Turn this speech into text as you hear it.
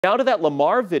Now to that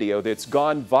Lamar video that's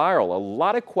gone viral. A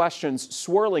lot of questions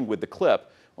swirling with the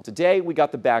clip. Well, today we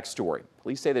got the backstory.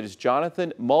 Police say that it's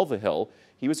Jonathan Mulvihill.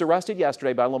 He was arrested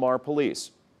yesterday by Lamar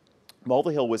police.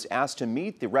 Mulvihill was asked to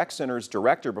meet the rec center's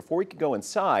director before he could go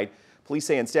inside. Police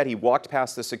say instead he walked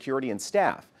past the security and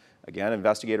staff. Again,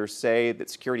 investigators say that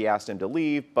security asked him to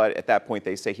leave, but at that point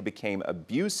they say he became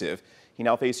abusive. He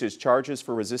now faces charges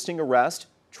for resisting arrest,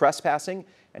 trespassing,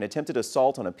 and attempted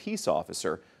assault on a peace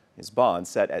officer. His bond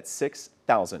set at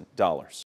 $6,000.